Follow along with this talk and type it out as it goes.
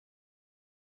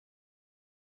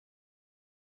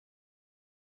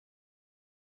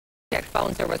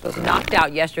Phone service was knocked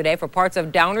out yesterday for parts of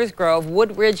Downers Grove,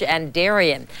 Woodridge, and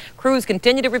Darien. Crews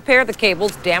continue to repair the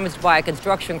cables damaged by a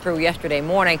construction crew yesterday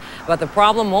morning, but the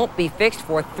problem won't be fixed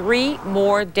for 3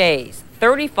 more days.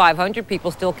 3,500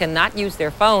 people still cannot use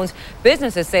their phones.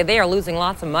 Businesses say they are losing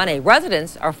lots of money.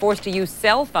 Residents are forced to use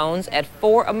cell phones at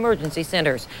 4 emergency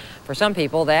centers. For some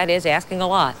people, that is asking a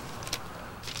lot.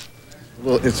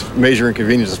 Well, it's major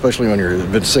inconvenience, especially when you're a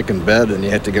bit sick in bed and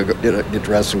you have to get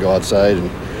dressed and go outside and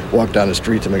walk down the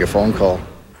street to make a phone call.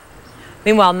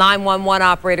 Meanwhile, 911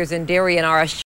 operators in Darien are